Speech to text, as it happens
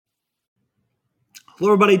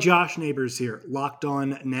Hello, everybody. Josh Neighbors here, Locked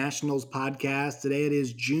On Nationals podcast. Today it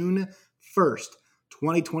is June 1st,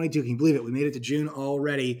 2022. Can you believe it? We made it to June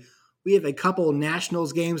already. We have a couple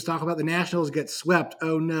Nationals games. Talk about the Nationals get swept,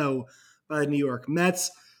 oh no, by the New York Mets.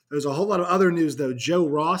 There's a whole lot of other news, though. Joe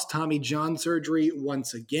Ross, Tommy John surgery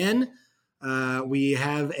once again. We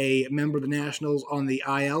have a member of the Nationals on the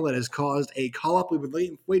IL that has caused a call-up we've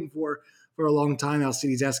been waiting for a long time.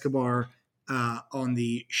 Alcides Escobar on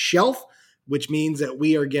the shelf, which means that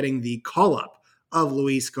we are getting the call-up of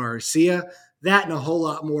Luis Garcia. That and a whole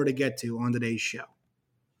lot more to get to on today's show.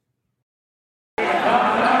 You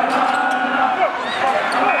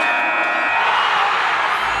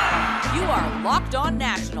are Locked On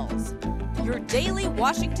Nationals, your daily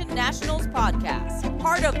Washington Nationals podcast,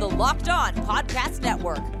 part of the Locked On Podcast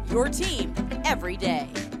Network, your team every day.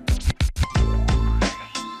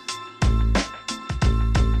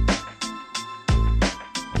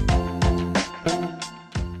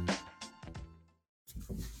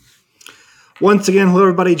 Once again, hello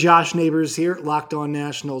everybody, Josh Neighbors here, Locked On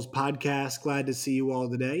Nationals podcast. Glad to see you all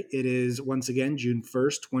today. It is once again June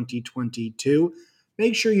 1st, 2022.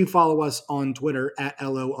 Make sure you follow us on Twitter at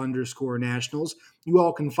LO_Nationals. You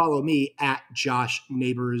all can follow me at Josh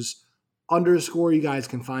Neighbors _. You guys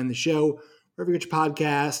can find the show wherever you get your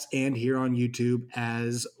podcasts and here on YouTube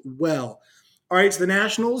as well. All right, so the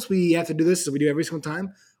Nationals, we have to do this as we do every single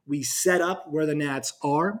time. We set up where the Nats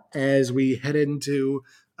are as we head into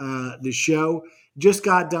the show. Just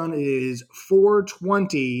got done. It is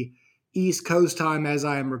 4:20 East Coast time as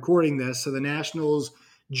I am recording this. So the Nationals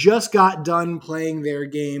just got done playing their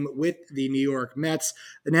game with the New York Mets.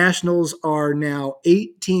 The Nationals are now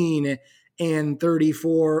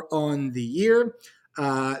 18-34 on the year.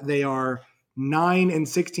 They are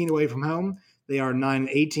 9-16 away from home. They are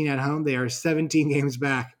 9-18 at home. They are 17 games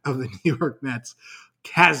back of the New York Mets.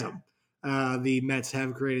 Chasm the Mets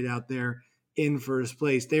have created out there in first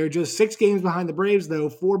place. They're just 6 games behind the Braves, though,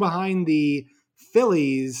 4 behind the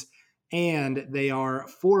Phillies, and they are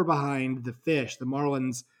 4 behind the Fish. The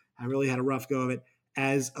Marlins have really had a rough go of it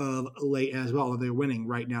as of late as well. They're winning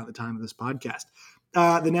right now at the time of this podcast.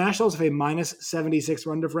 The Nationals have a minus 76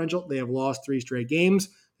 run differential. They have lost 3 straight games.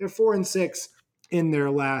 They're 4-6 in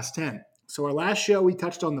their last 10. So our last show, we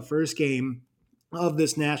touched on the first game of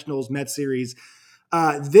this Nationals-Mets series.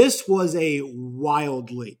 This was a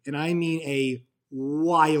wildly, and I mean a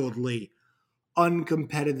wildly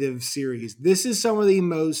uncompetitive series. This is some of the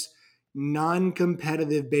most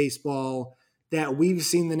non-competitive baseball that we've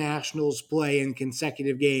seen the Nationals play in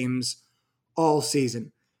consecutive games all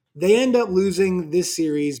season. They end up losing this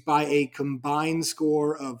series by a combined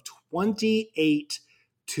score of 28-5,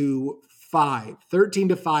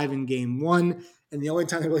 13-5 in game 1. And the only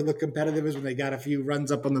time they really look competitive is when they got a few runs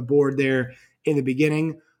up on the board there in the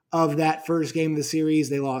beginning of that first game of the series.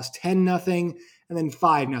 They lost 10-0 and then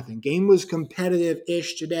 5-0. Game was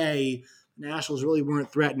competitive-ish today. The Nationals really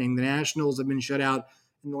weren't threatening. The Nationals have been shut out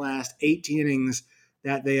in the last 18 innings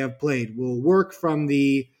that they have played. We'll work from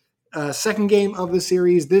the second game of the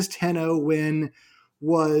series. This 10-0 win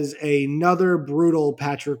was another brutal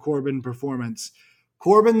Patrick Corbin performance.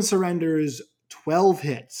 Corbin surrenders 12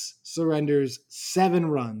 hits, surrenders 7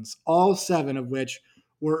 runs, all 7 of which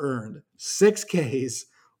were earned. 6 Ks,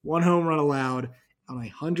 1 home run allowed on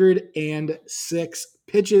 106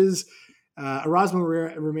 pitches.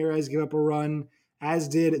 Erasmo Ramirez gave up a run, as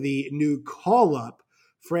did the new call-up,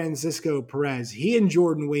 Francisco Perez. He and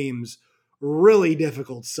Jordan Weems, really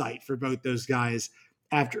difficult sight for both those guys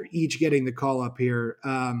after each getting the call-up here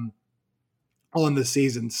on the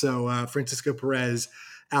season. So Francisco Perez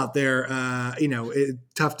out there,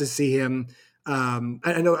 tough to see him.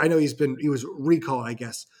 I know he was recalled, I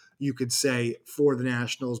guess you could say, for the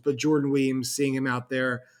Nationals, but Jordan Weems, seeing him out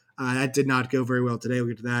there, that did not go very well today. We'll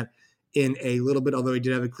get to that in a little bit, although he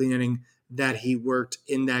did have a clean inning that he worked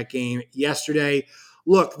in that game yesterday.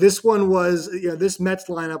 Look, this one was, this Mets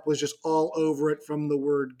lineup was just all over it from the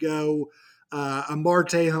word go. A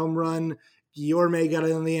Marte home run, Guillorme got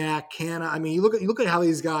it in the act, Canna. I mean, you look at how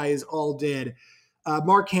these guys all did.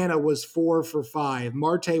 Mark Canna was 4 for 5.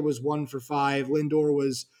 Marte was 1 for 5. Lindor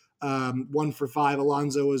was 1 for 5.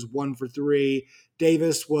 Alonso was 1 for 3.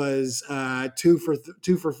 Davis was 2 for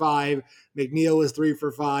 5. McNeil was 3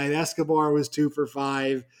 for 5. Escobar was 2 for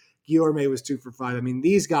 5. Guillorme was 2 for 5. I mean,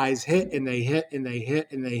 these guys hit and they hit and they hit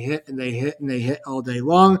and they hit and they hit and they hit all day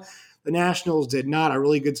long. The Nationals did not. A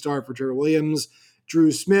really good start for Trevor Williams.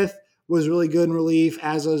 Drew Smith was really good in relief,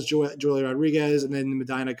 as was Joely Rodriguez, and then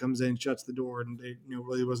Medina comes in, shuts the door, and they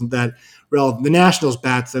really wasn't that relevant. The Nationals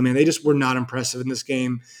bats, I mean, they just were not impressive in this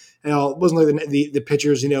game. It wasn't like the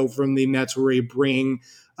pitchers, from the Mets were really bringing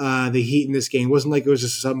the heat in this game. It wasn't like it was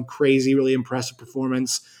just some crazy, really impressive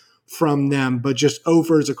performance from them, but just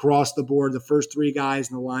overs across the board. The first three guys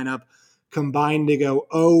in the lineup combined to go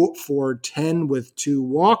 0 for 10 with 2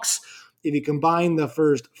 walks. If you combine the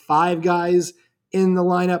first 5 guys in the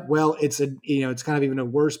lineup, well, it's it's kind of even a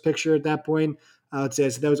worse picture at that point. Let's say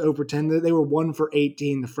so that was 0 for 10. They were 1 for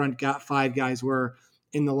 18. The front 5 guys were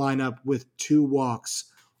in the lineup with 2 walks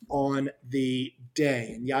on the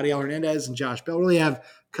day. And Yadiel Hernandez and Josh Bell really have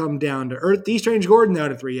come down to earth. D. Strange Gordon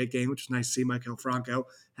out a 3-hit game, which is nice to see. Michael Franco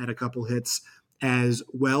had a couple hits as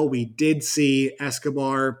well. We did see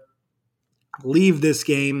Escobar leave this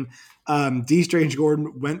game. D. Strange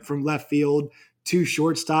Gordon went from left field to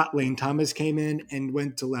shortstop. Lane Thomas came in and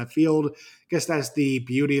went to left field. I guess that's the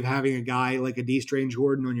beauty of having a guy like a D. Strange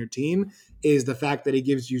Gordon on your team, is the fact that he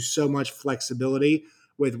gives you so much flexibility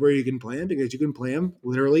with where you can play him, because you can play him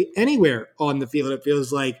literally anywhere on the field, it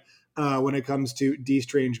feels like, when it comes to D.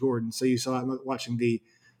 Strange Gordon. So you saw him watching the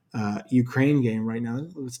Ukraine game right now.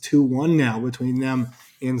 It's 2-1 now between them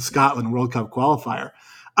and Scotland World Cup qualifier.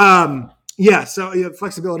 So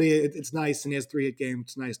flexibility, it's nice, and he has 3-hit game.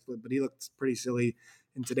 It's nice, but he looked pretty silly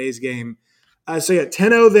in today's game.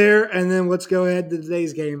 10-0 there, and then let's go ahead to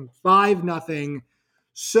today's game, 5-0.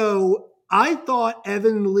 So I thought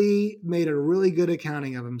Evan Lee made a really good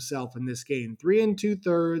accounting of himself in this game. 3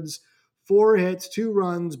 2/3, 4 hits, 2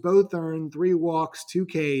 runs, both earned, 3 walks, 2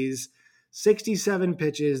 Ks, 67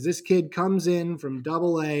 pitches. This kid comes in from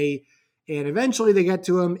Double-A, and eventually they get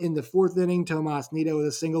to him in the 4th inning. Tomas Nido with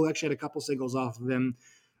a single, actually had a couple singles off of him,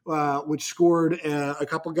 which scored a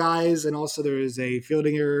couple guys. And also there was a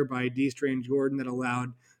fielding error by D. Strange Gordon that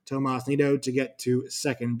allowed Tomas Nido to get to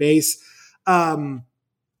second base.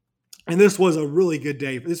 And this was a really good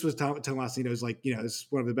day. This was Tomas Nido's, this is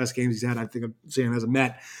one of the best games he's had. I think I've seen him as a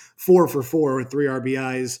Met, 4 for 4 with 3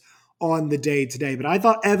 RBIs on the day today. But I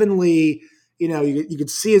thought Evan Lee, you could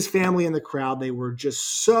see his family in the crowd. They were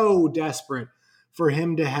just so desperate for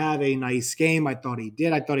him to have a nice game. I thought he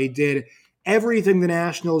did. I thought he did everything the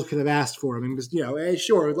Nationals could have asked for him. And just,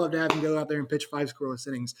 sure, we'd love to have him go out there and pitch 5 scoreless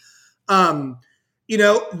innings.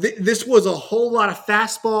 This was a whole lot of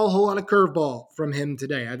fastball, a whole lot of curveball from him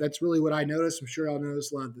today. That's really what I noticed. I'm sure I'll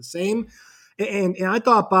notice a lot of the same. And I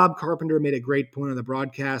thought Bob Carpenter made a great point on the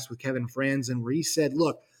broadcast with Kevin Franzen, where he said,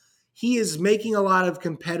 look, he is making a lot of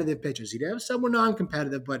competitive pitches. He'd have some were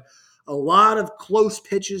non-competitive, but a lot of close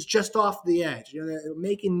pitches just off the edge,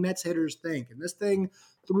 making Mets hitters think. And this thing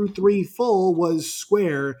through 3 full was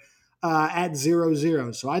square at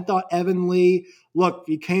 0-0. So I thought Evan Lee, look,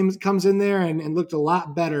 he comes in there and looked a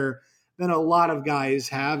lot better than a lot of guys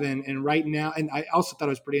have. And right now, and I also thought it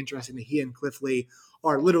was pretty interesting that he and Cliff Lee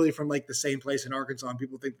are literally from the same place in Arkansas, and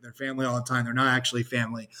people think they're family all the time. They're not actually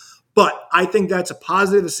family. But I think that's a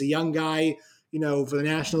positive. It's a young guy, for the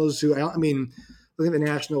Nationals look at the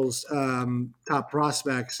Nationals' top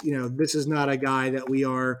prospects. This is not a guy that we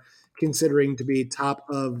are considering to be top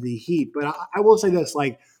of the heap. But I will say this,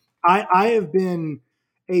 I have been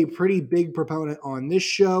a pretty big proponent on this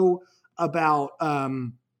show about,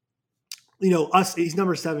 us. He's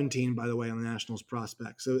number 17, by the way, on the Nationals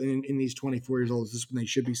prospect. So in these 24 years old, this is when they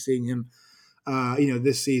should be seeing him,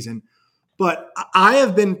 this season. But I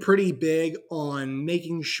have been pretty big on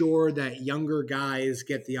making sure that younger guys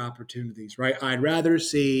get the opportunities, right? I'd rather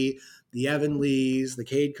see the Evan Lees, the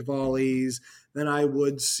Cade Cavallis, than I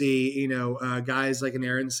would see, guys like an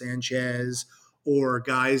Aaron Sanchez or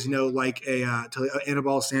guys, like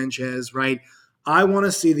Anibal Sanchez, right? I want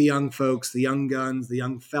to see the young folks, the young guns, the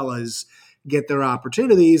young fellas get their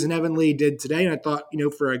opportunities. And Evan Lee did today. And I thought,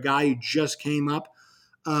 for a guy who just came up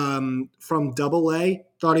from Double-A,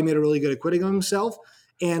 thought he made a really good acquitting of himself.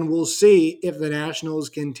 And we'll see if the Nationals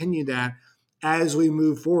continue that as we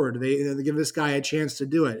move forward. They give this guy a chance to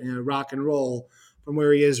do it, rock and roll from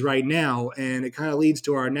where he is right now. And it kind of leads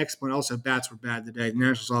to our next point. Also, bats were bad today. The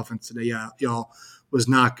Nationals offense today, y'all, was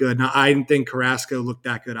not good. Now, I didn't think Carrasco looked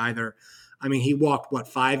that good either. He walked,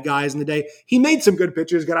 5 guys in the day. He made some good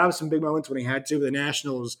pitches, got out of some big moments when he had to. But the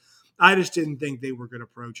Nationals, I just didn't think they were good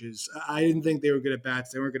approaches. I didn't think they were good at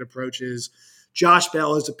bats. They weren't good approaches. Josh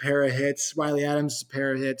Bell is a pair of hits. Riley Adams is a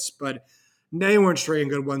pair of hits. But they weren't stringing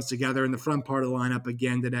good ones together. And the front part of the lineup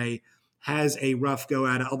again today has a rough go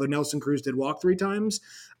at it, although Nelson Cruz did walk 3 times.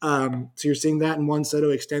 So you're seeing that, and Juan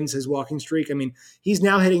Soto extends his walking streak. He's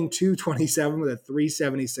now hitting .227 with a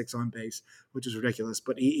 .376 on base, which is ridiculous.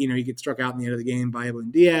 But he gets struck out in the end of the game by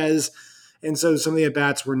Edwin Diaz. And so some of the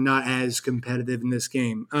at-bats were not as competitive in this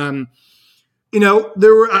game. There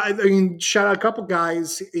were, shout out a couple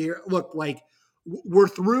guys here. Look, we're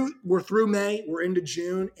through May, we're into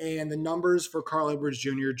June, and the numbers for Carl Edwards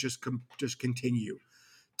Jr. just continue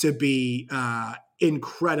to be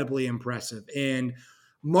incredibly impressive. And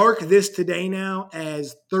mark this today now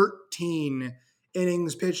as 13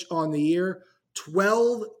 innings pitched on the year,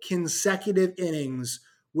 12 consecutive innings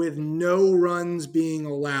with no runs being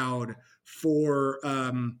allowed for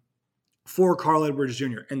Carl Edwards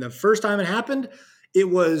Jr. And the first time it happened, it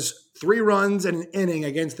was 3 runs and an inning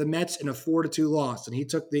against the Mets in a 4-2 loss, and he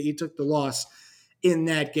took the loss in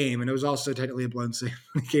that game, and it was also technically a blown save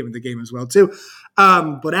when he came in the game as well too.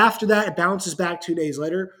 But after that, it bounces back 2 days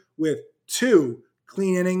later with 2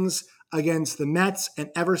 clean innings against the Mets, and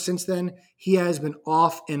ever since then, he has been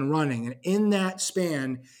off and running. And in that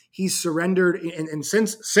span, he's surrendered, and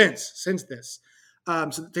since this, so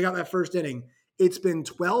take out that first inning, it's been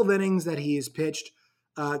 12 innings that he has pitched.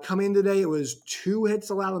 Coming in today, it was 2 hits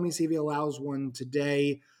allowed. Let me see if he allows one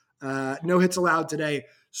today. No hits allowed today.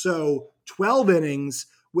 So 12 innings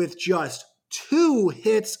with just 2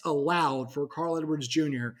 hits allowed for Carl Edwards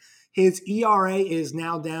Jr. His ERA is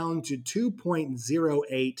now down to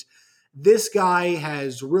 2.08. This guy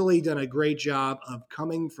has really done a great job of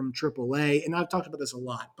coming from AAA. And I've talked about this a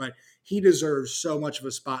lot, but he deserves so much of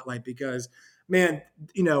a spotlight because, man,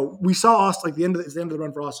 we saw Austin, like the end of the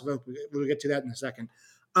run for Austin Vogt. We'll get to that in a second.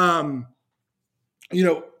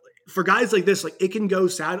 For guys like this, like it can go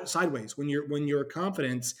sideways when your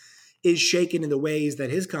confidence is shaken in the ways that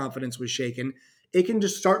his confidence was shaken. It can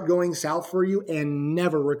just start going south for you and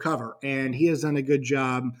never recover. And he has done a good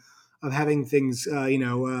job of having things,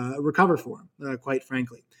 recover for him, quite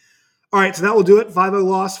frankly. All right, so that will do it. 5-0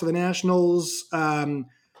 loss for the Nationals. Quick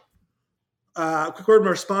word from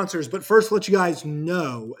our sponsors, but first let you guys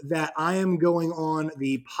know that I am going on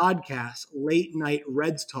the podcast Late Night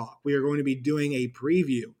Reds Talk. We are going to be doing a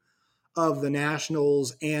preview of the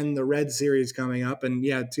Nationals and the Red Series coming up, and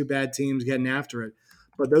yeah, 2 bad teams getting after it.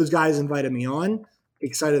 But those guys invited me on,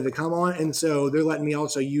 excited to come on, and so they're letting me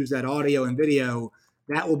also use that audio and video.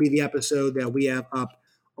 That will be the episode that we have up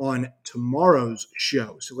on tomorrow's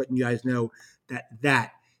show. So letting you guys know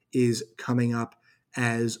that is coming up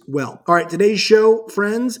as well. All right, today's show,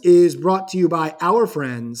 friends, is brought to you by our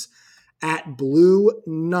friends at Blue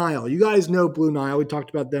Nile. You guys know Blue Nile. We talked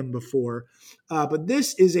about them before. But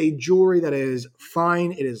this is a jewelry that is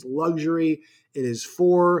fine. It is luxury. It is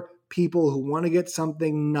for people who want to get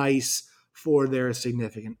something nice for their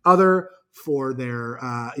significant other, for their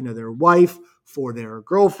their wife, for their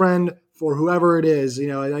girlfriend, for whoever it is, a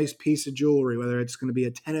nice piece of jewelry, whether it's going to be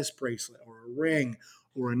a tennis bracelet or a ring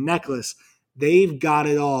or a necklace. They've got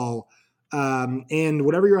it all. And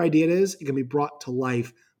whatever your idea is, it can be brought to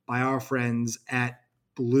life by our friends at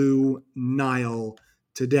Blue Nile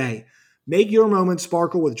today. Make your moment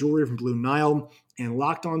sparkle with jewelry from Blue Nile. And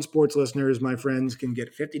Locked On Sports listeners, my friends, can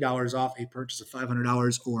get $50 off a purchase of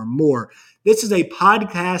 $500 or more. This is a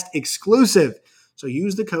podcast exclusive. So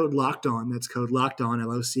use the code Locked On. That's code Locked On,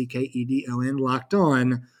 LOCKEDON, Locked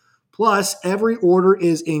On. Plus, every order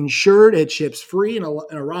is insured. It ships free and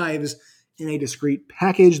arrives in a discreet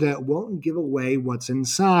package that won't give away what's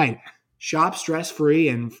inside. Shop stress-free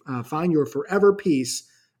and find your forever peace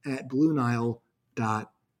at BlueNile.com.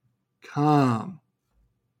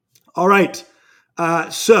 All right.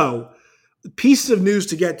 So, pieces of news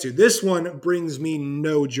to get to. This one brings me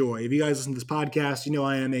no joy. If you guys listen to this podcast, you know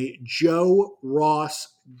I am a Joe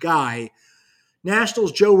Ross guy.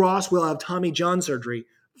 Nationals Joe Ross will have Tommy John surgery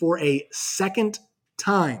for a second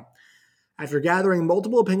time. After gathering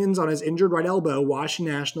multiple opinions on his injured right elbow,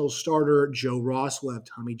 Washington Nationals starter Joe Ross will have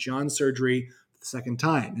Tommy John surgery for the second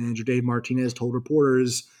time. Manager Dave Martinez told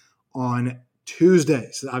reporters on Tuesday.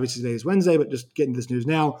 So obviously today is Wednesday, but just getting this news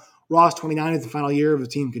now. Ross, 29, is the final year of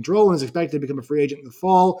team control and is expected to become a free agent in the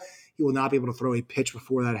fall. He will not be able to throw a pitch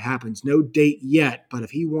before that happens. No date yet, but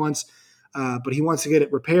he wants to get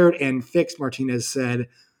it repaired and fixed, Martinez said.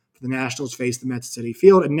 The Nationals face the Mets at Citi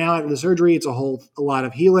Field, and now after the surgery, it's a lot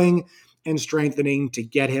of healing and strengthening to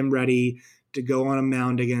get him ready to go on a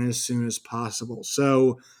mound again as soon as possible.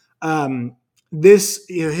 So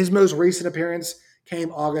his most recent appearance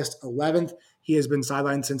came August 11th. He has been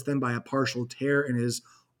sidelined since then by a partial tear in his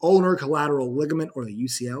ulnar collateral ligament, or the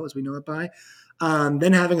UCL as we know it by.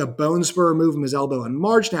 Then having a bone spur removed from his elbow in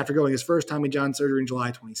March, and after going his first Tommy John surgery in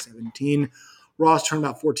July 2017. Ross turned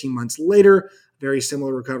about 14 months later. Very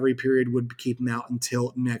similar recovery period would keep him out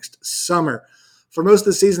until next summer. For most of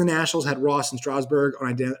the season, the Nationals had Ross and Strasburg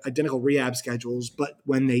on identical rehab schedules, but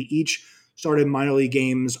when they each started minor league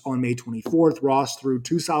games on May 24th, Ross threw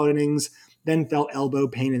 2 solid innings, then felt elbow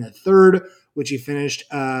pain in the third, which he finished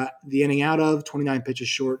the inning out of, 29 pitches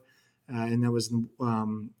short and that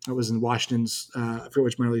was in Washington's. I forget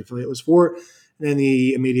which minor league affiliate it was for. And then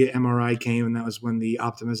the immediate MRI came, and that was when the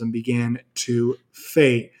optimism began to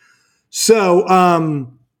fade. So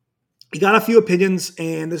he got a few opinions,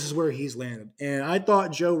 and this is where he's landed. And I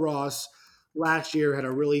thought Joe Ross last year had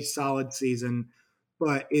a really solid season,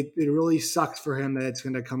 but it really sucks for him that it's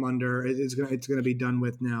going to come under. It's going to be done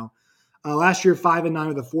with now. Last year, 5-9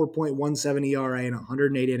 with a 4.17 ERA and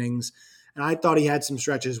 108 innings. And I thought he had some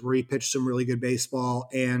stretches where he pitched some really good baseball.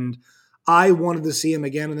 And I wanted to see him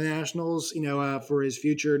again in the Nationals, for his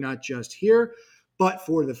future, not just here, but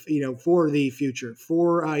for the future,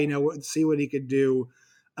 see what he could do,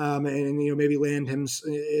 and maybe land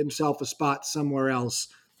himself a spot somewhere else.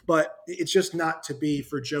 But it's just not to be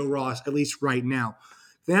for Joe Ross, at least right now.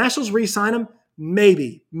 If the Nationals re-sign him,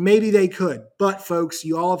 maybe they could. But folks,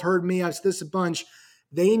 you all have heard me. I've said this a bunch.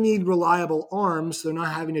 They need reliable arms. So they're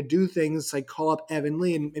not having to do things like call up Evan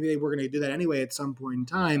Lee, and maybe they were going to do that anyway at some point in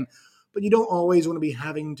time. But you don't always want to be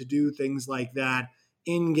having to do things like that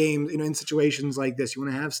in games, in situations like this. You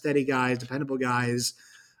want to have steady guys, dependable guys.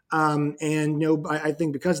 I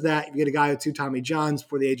think because of that, if you get a guy with 2 Tommy Johns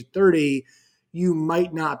before the age of 30, you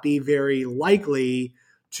might not be very likely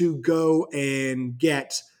to go and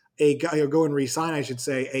get a guy, or go and re-sign, I should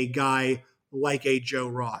say, a guy like a Joe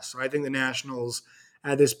Ross. So I think the Nationals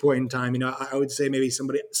at this point in time, I would say maybe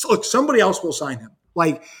somebody else will sign him.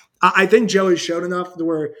 Like, I think Joe has shown enough to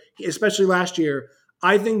where, especially last year,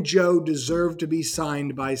 I think Joe deserved to be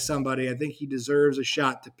signed by somebody. I think he deserves a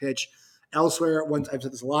shot to pitch elsewhere. Once, I've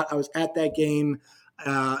said this a lot. I was at that game,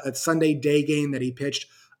 that Sunday day game that he pitched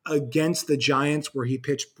against the Giants, where he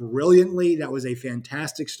pitched brilliantly. That was a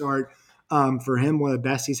fantastic start for him, one of the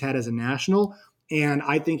best he's had as a National. And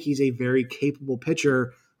I think he's a very capable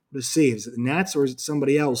pitcher. To see, is it the Nats or is it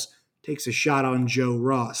somebody else takes a shot on Joe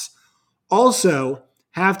Ross? Also,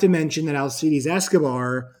 have to mention that Alcides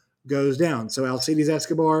Escobar goes down. So Alcides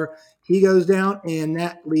Escobar, he goes down, and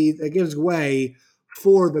that gives way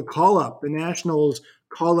for the call-up. The Nationals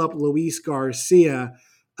call up Luis Garcia.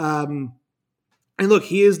 And look,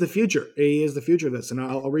 he is the future. He is the future of this. And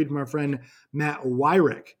I'll read from our friend Matt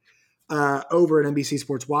Wyrick over at NBC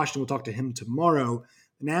Sports Washington. We'll talk to him tomorrow.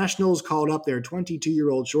 The Nationals called up their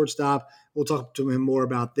 22-year-old shortstop. We'll talk to him more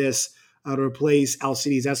about this, to replace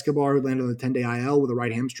Alcides Escobar, who landed on the 10-day IL with a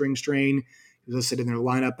right hamstring strain. He was listed in their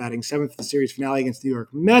lineup, batting 7th in the series finale against the New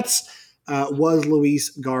York Mets, was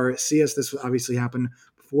Luis Garcia. This obviously happened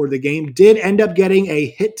before the game. Did end up getting a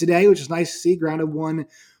hit today, which is nice to see. Grounded one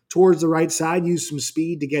towards the right side. Used some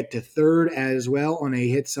speed to get to third as well on a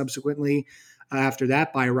hit subsequently after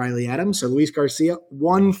that by Riley Adams. So Luis Garcia,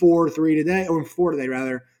 1 for 3 today, or 4 today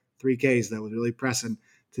rather, 3 Ks. That was really pressing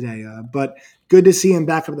today. But good to see him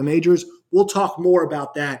back up at the majors. We'll talk more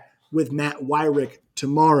about that with Matt Wyrick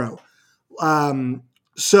tomorrow.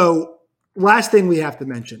 So last thing we have to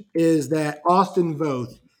mention is that Austin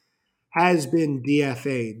Voth has been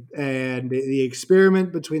DFA'd, and the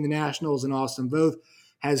experiment between the Nationals and Austin Voth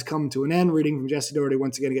has come to an end. Reading from Jesse Doherty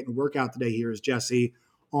once again, getting a workout today. Here is Jesse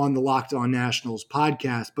on the Locked On Nationals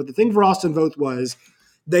podcast. But the thing for Austin Voth was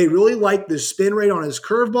they really liked the spin rate on his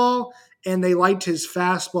curveball, and they liked his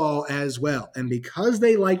fastball as well. And because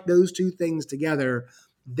they liked those two things together,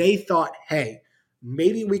 they thought, hey,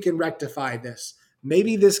 maybe we can rectify this.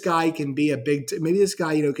 Maybe this guy can be maybe this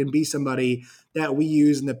guy, can be somebody that we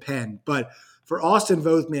use in the pen. But for Austin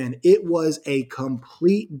Voth, man, it was a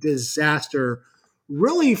complete disaster.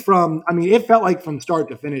 Really it felt like from start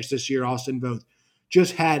to finish this year, Austin Voth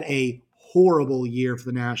just had a horrible year for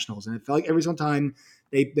the Nationals. And it felt like every single time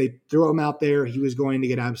they threw him out there, he was going to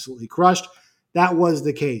get absolutely crushed. That was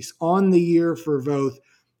the case. On the year for Voth,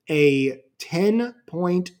 a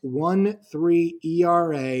 10.13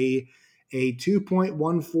 ERA, a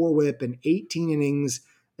 2.14 whip, and 18 innings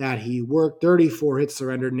that he worked, 34 hits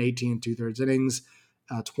surrendered in 18 2/3 innings,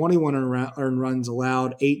 21 earned runs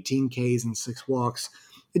allowed, 18 Ks and 6 walks.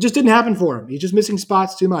 It just didn't happen for him. He's just missing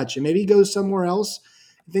spots too much. And maybe he goes somewhere else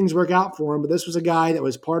and things work out for him. But this was a guy that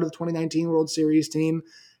was part of the 2019 World Series team,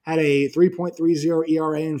 had a 3.30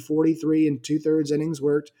 ERA and 43 2/3 innings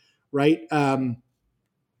worked, right? And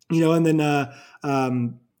then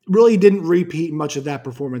really didn't repeat much of that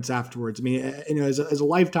performance afterwards. I mean, as a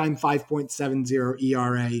lifetime 5.70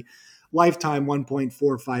 ERA, lifetime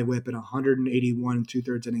 1.45 whip, and 181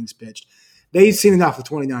 2/3 innings pitched. they've seen enough with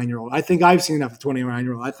 29-year-old. I think I've seen enough with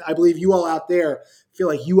 29-year-old. I believe you all out there feel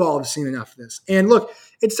like you all have seen enough of this. And look,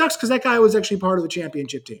 it sucks because that guy was actually part of a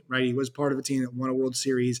championship team, right? He was part of a team that won a World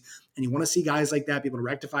Series, and you want to see guys like that be able to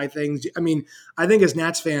rectify things. I mean, I think as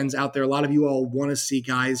Nats fans out there, a lot of you all want to see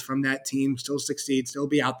guys from that team still succeed, still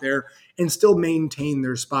be out there, and still maintain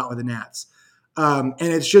their spot with the Nats. And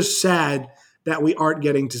it's just sad that we aren't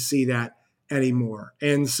getting to see that anymore.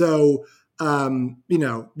 And so,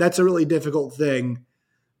 that's a really difficult thing.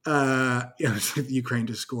 Ukraine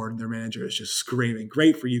just scored and their manager is just screaming.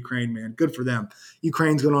 Great for Ukraine, man. Good for them.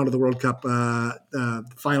 Ukraine's going on to the World Cup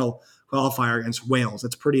final qualifier against Wales.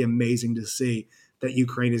 It's pretty amazing to see that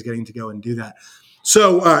Ukraine is getting to go and do that.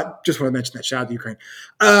 So just want to mention that. Shout out to Ukraine.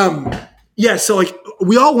 So like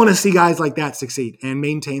we all want to see guys like that succeed and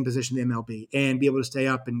maintain position in the MLB and be able to stay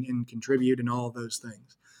up and contribute and all of those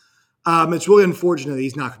things. It's really unfortunate that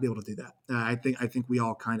he's not going to be able to do that. I think we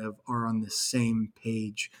all kind of are on the same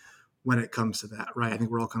page when it comes to that, right? I think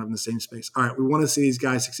we're all kind of in the same space. All right, we want to see these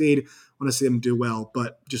guys succeed, want to see them do well,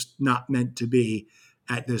 but just not meant to be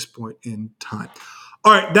at this point in time.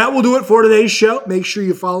 All right, that will do it for today's show. Make sure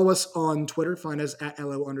you follow us on Twitter. Find us at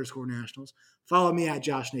LO_Nationals. Follow me at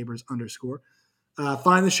JoshNeighbors_.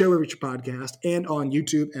 Find the show wherever you podcast and on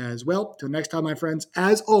YouTube as well. Till next time, my friends,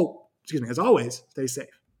 as always, stay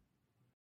safe.